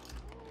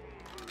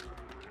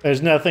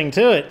 There's nothing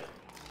to it.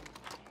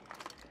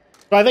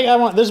 So I think I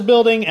want this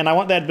building, and I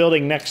want that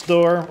building next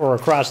door, or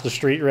across the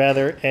street,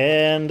 rather,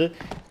 and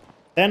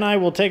then I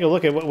will take a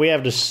look at what we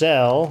have to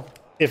sell,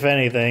 if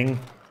anything,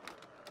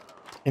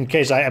 in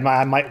case I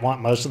might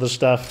want most of the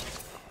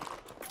stuff.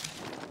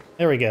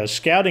 There we go.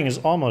 Scouting is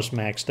almost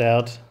maxed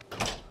out.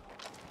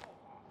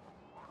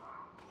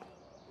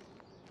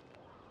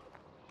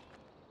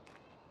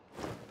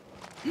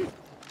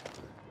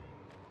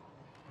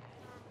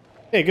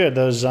 Okay, good.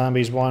 Those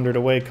zombies wandered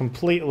away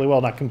completely.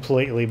 Well, not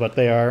completely, but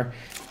they're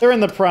in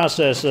the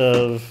process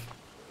of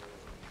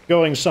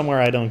going somewhere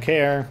I don't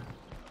care.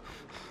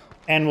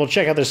 And we'll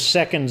check out the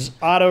second's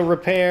auto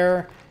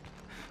repair.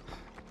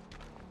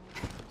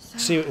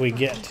 See what we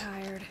get.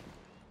 Tired.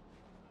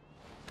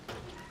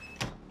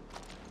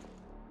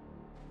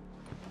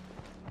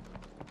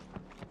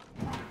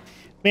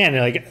 Man,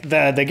 like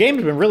the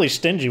game's been really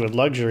stingy with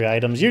luxury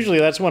items. Usually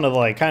that's one of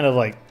the kind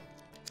of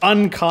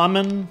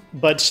uncommon,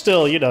 but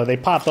still, you know, they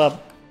pop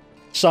up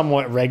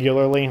somewhat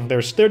regularly.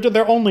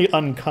 They're only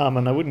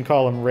uncommon. I wouldn't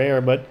call them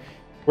rare, but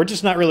we're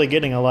just not really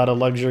getting a lot of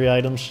luxury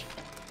items.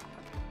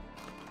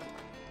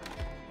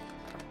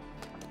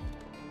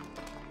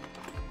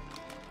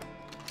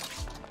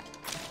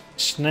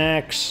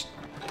 snacks.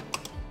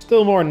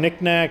 Still more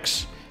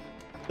knickknacks.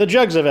 The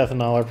jugs of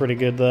ethanol are pretty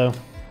good, though.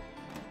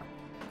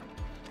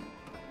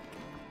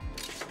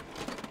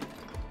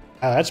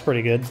 Ah, that's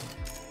pretty good.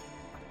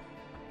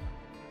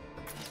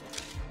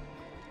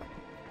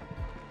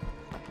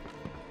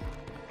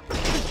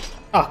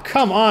 Oh,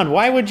 come on.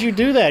 Why would you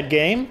do that,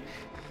 game?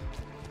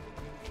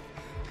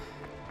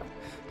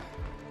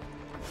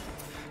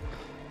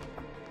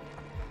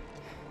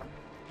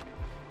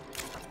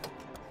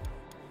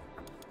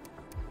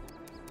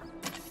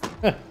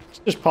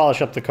 Let's just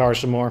polish up the car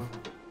some more.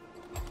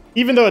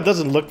 Even though it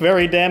doesn't look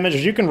very damaged,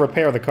 you can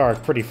repair the car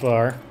pretty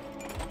far.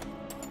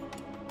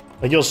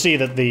 Like you'll see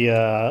that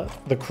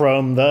the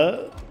chrome,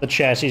 the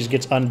chassis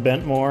gets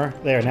unbent more.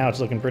 There, now it's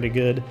looking pretty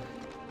good.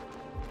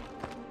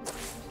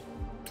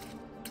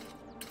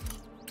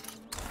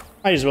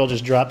 Might as well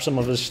just drop some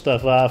of this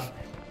stuff off.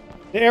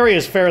 The area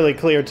is fairly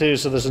clear too,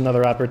 so this is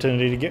another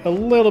opportunity to get a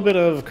little bit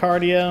of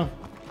cardio.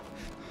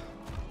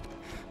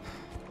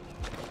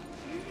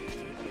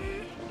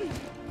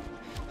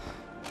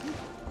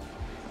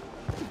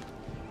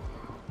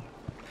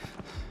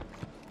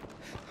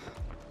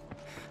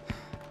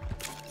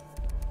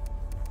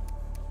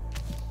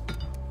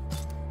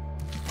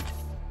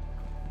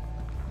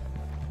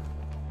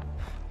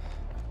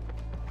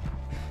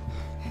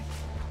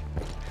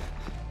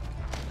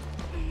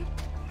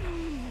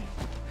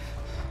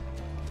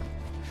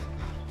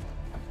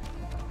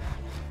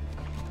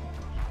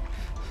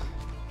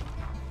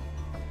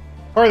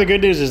 Part of the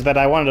good news is that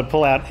I wanted to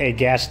pull out a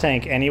gas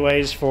tank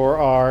anyways for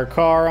our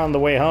car on the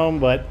way home,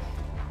 but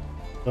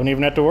don't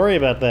even have to worry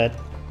about that.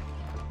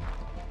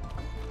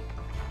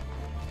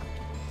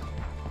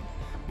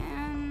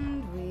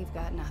 And we've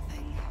got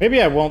nothing. Maybe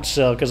I won't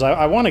sell, because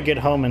I want to get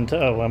home in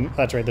time. Oh,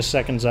 that's right, the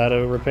second's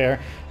auto repair.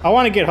 I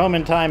want to get home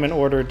in time in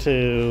order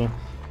to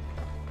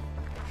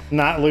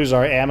not lose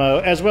our ammo,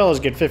 as well as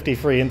get 50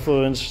 free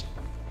influence.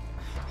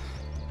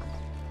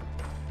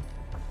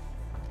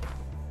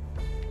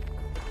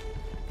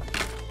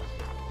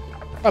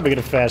 Probably get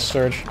a fast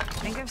search. I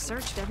think I've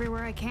searched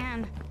everywhere I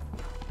can.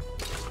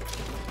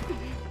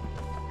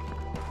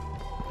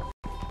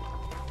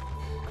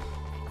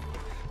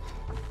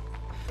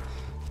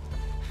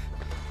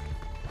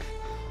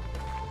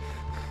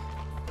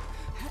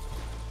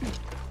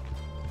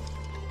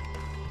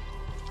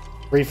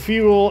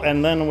 Refuel,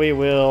 and then we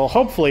will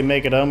hopefully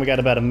make it home. We got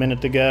about a minute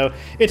to go.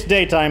 It's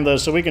daytime, though,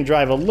 so we can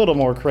drive a little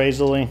more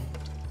crazily.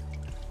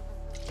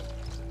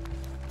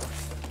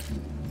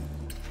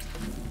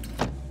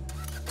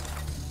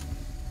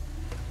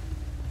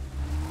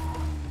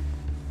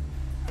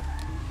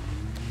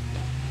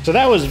 So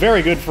that was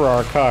very good for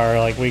our car.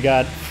 Like, we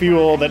got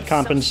fuel that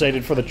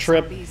compensated for the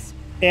trip,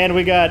 and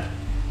we got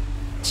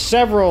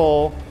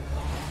several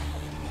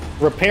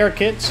repair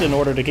kits in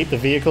order to keep the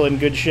vehicle in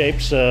good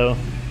shape, so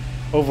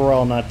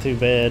overall not too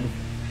bad.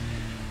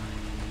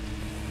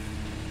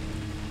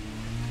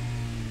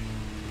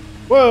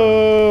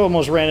 Whoa!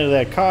 Almost ran into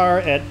that car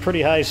at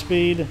pretty high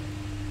speed.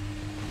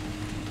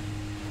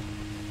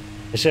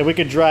 I said we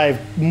could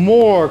drive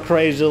more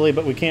crazily,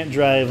 but we can't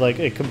drive like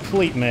a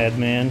complete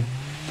madman.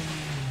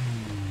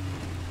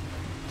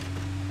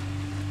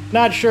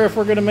 Not sure if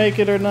we're gonna make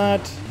it or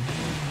not.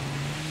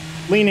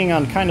 Leaning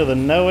on kind of the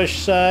no-ish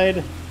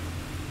side.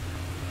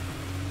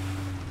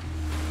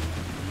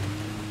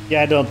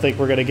 Yeah, I don't think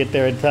we're gonna get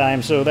there in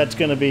time, so that's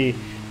gonna be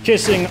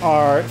kissing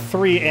our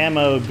 3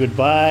 ammo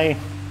goodbye.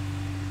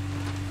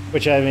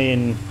 Which, I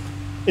mean,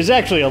 is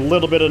actually a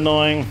little bit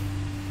annoying,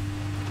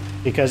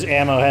 because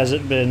ammo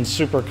hasn't been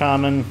super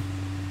common.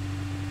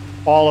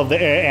 All of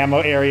the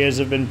ammo areas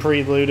have been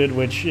pre-looted,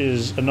 which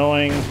is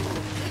annoying.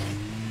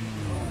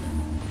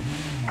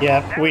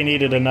 Yeah, we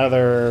needed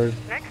another...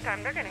 Next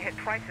time, they're gonna hit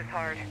twice as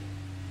hard.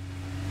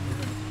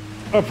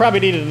 Oh, probably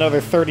needed another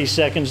 30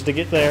 seconds to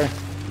get there.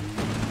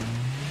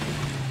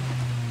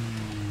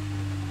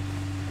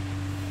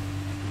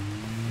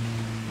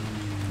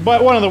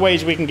 But one of the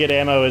ways we can get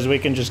ammo is we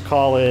can just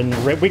call in...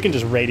 We can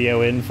just radio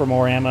in for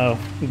more ammo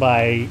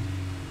by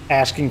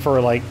asking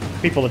for, like,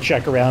 people to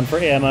check around for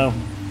ammo.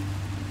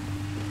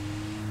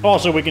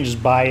 Also, we can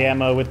just buy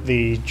ammo with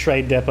the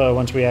trade depot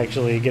once we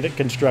actually get it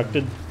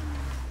constructed.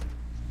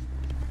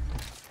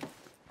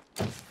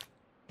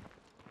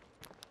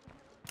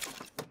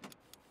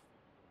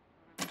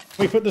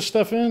 We put this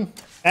stuff in?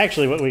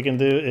 Actually, what we can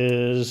do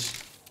is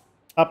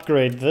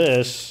upgrade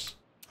this.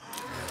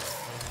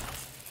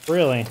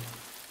 Really?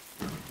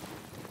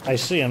 I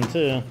see him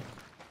too.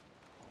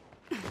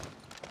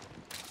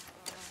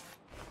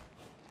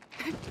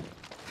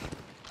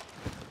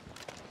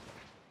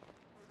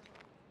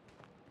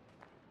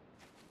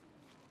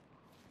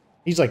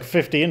 He's like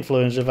 50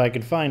 influence if I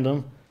could find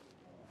him.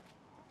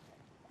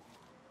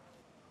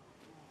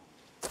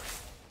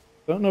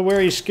 Don't know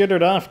where he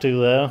skittered off to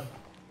though.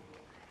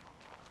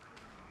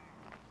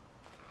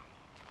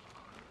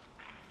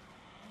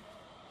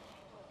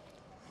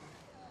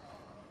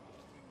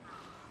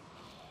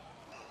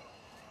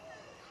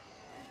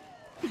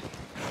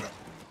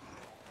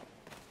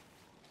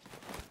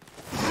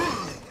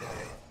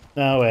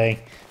 No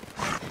way.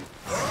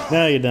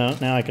 No, you don't.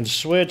 Now I can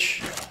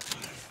switch.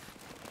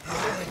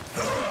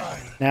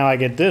 Now I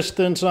get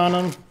distance on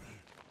them.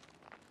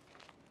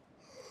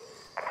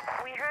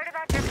 We heard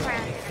about your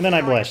plan. And then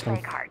I blast them.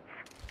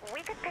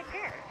 We could pitch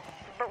in,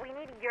 but we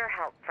need your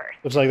help first.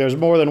 Looks like there's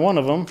more than one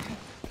of them.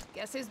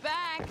 Guess who's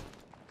back?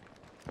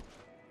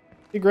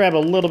 You grab a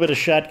little bit of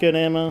shotgun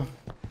ammo.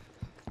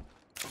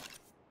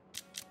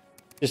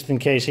 Just in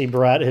case he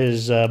brought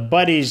his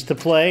buddies to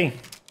play.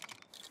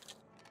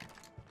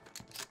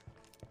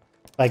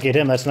 If I get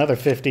him, that's another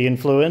 50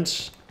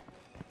 influence.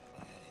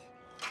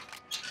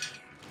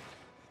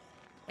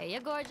 Hey, you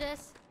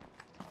gorgeous.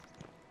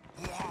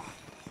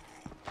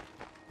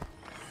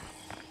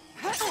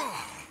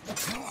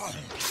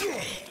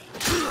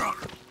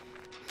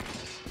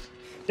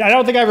 I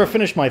don't think I ever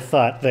finished my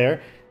thought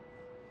there.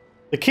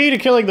 The key to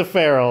killing the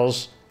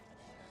ferals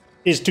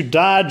is to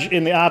dodge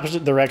in the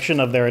opposite direction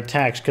of their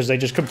attacks, because they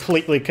just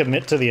completely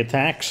commit to the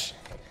attacks.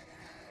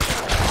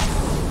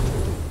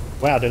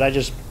 Wow, did I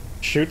just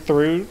shoot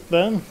through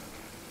them?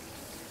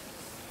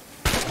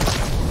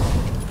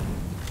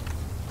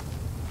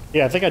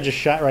 Yeah, I think I just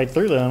shot right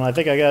through them. I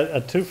think I got a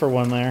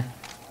 2-for-1 there.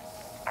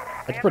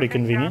 That's pretty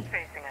convenient.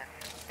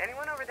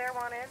 Anyone over there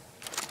want in?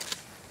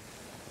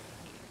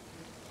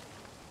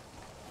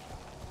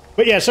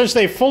 But yeah, since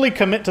they fully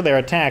commit to their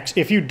attacks,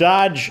 if you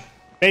dodge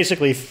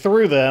basically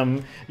through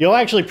them, you'll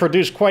actually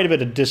produce quite a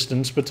bit of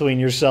distance between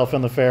yourself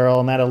and the feral,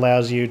 and that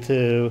allows you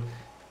to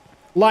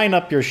line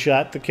up your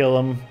shot to kill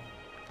him.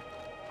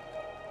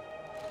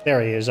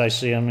 There he is, I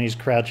see him. He's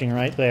crouching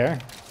right there.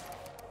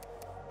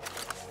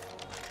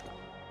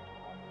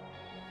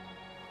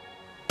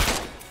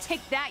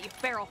 Take that, you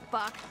feral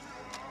fuck.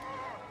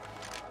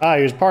 Ah,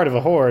 he was part of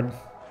a horde.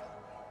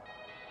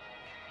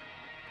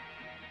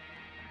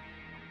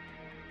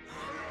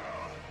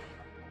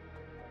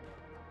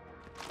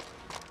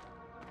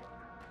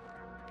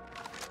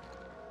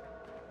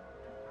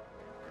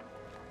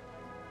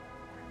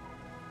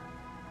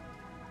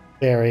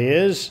 There he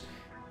is.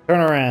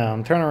 Turn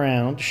around, turn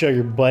around. Don't show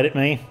your butt at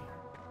me.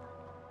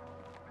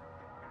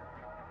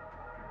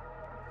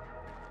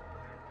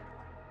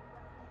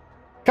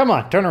 Come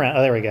on, turn around.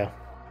 Oh, there we go.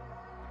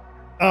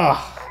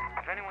 Ugh.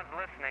 If anyone's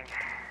listening,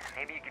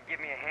 maybe you could give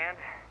me a hand?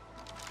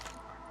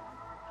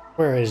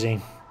 Where is he?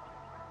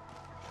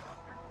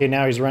 Okay,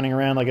 now he's running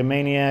around like a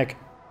maniac.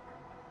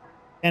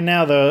 And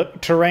now the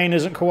terrain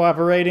isn't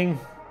cooperating.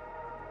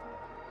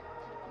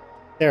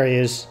 There he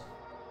is.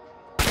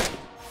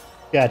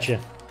 Gotcha.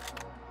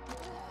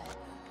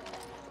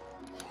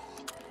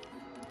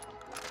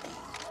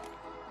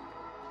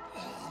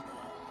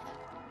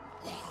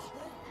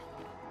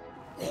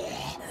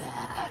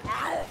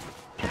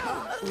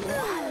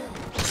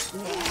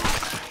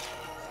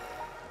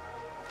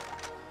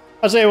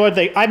 I'll say one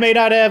thing. I may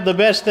not have the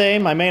best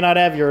aim. I may not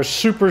have your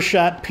super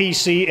shot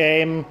PC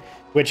aim,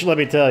 which, let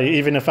me tell you,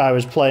 even if I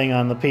was playing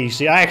on the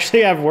PC, I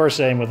actually have worse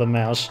aim with a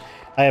mouse.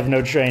 I have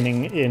no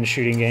training in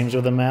shooting games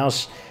with a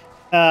mouse.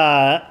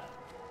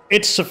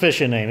 It's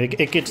sufficient aim.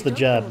 It gets the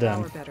job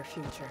done. Our better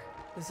future.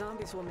 The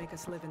zombies will make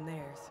us live in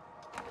theirs.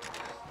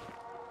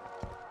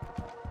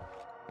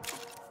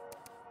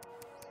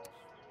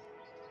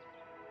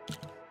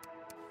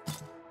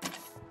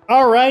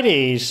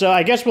 Alrighty, so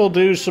I guess we'll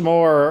do some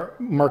more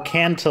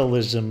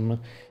mercantilism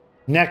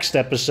next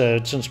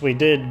episode, since we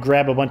did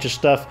grab a bunch of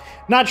stuff.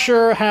 Not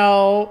sure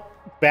how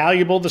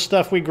valuable the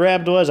stuff we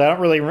grabbed was. I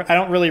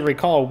don't really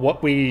recall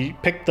what we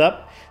picked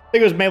up. I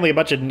think it was mainly a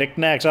bunch of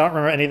knickknacks. I don't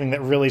remember anything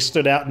that really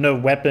stood out. No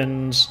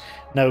weapons.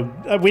 No.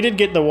 We did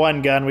get the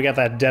one gun. We got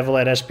that Devil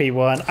at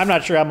SP1. I'm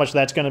not sure how much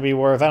that's going to be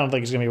worth. I don't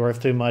think it's going to be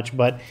worth too much,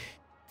 but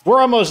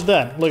we're almost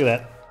done. Look at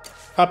that.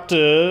 Up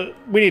to...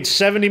 We need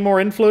 70 more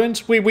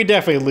influence. We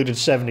definitely looted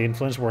 70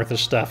 influence worth of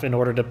stuff in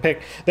order to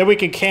pick... Then we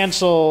can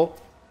cancel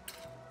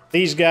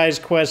these guys'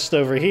 quests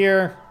over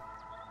here.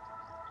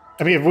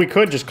 I mean, if we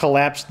could just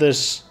collapse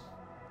this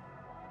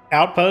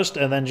outpost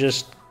and then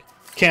just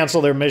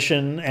cancel their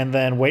mission and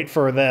then wait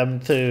for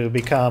them to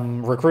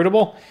become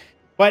recruitable.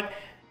 But,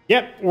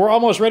 yep, we're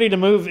almost ready to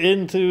move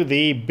into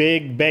the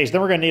big base.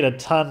 Then we're going to need a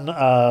ton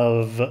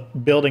of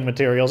building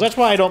materials. That's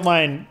why I don't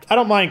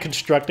mind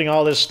constructing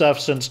all this stuff,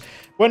 since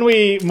when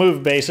we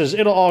move bases,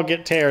 it'll all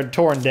get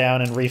torn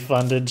down and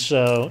refunded,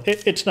 so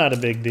it's not a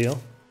big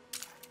deal.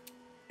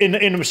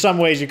 In some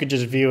ways, you could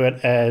just view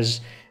it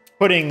as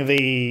putting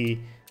the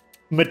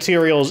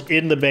materials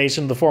in the base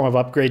in the form of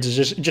upgrades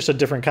is just a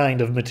different kind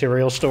of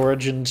material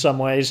storage in some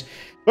ways.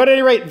 But at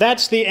any rate,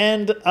 that's the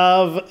end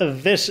of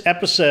this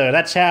episode.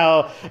 That's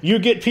how you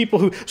get people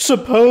who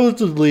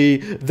supposedly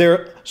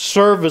their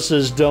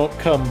services don't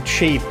come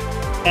cheap.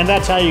 And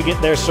that's how you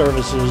get their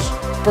services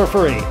for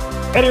free.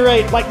 At any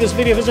rate, like this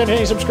video if it's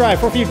entertaining, subscribe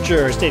for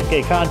future State of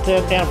Decay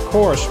content. And of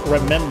course,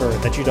 remember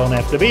that you don't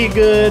have to be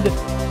good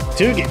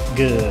to get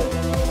good.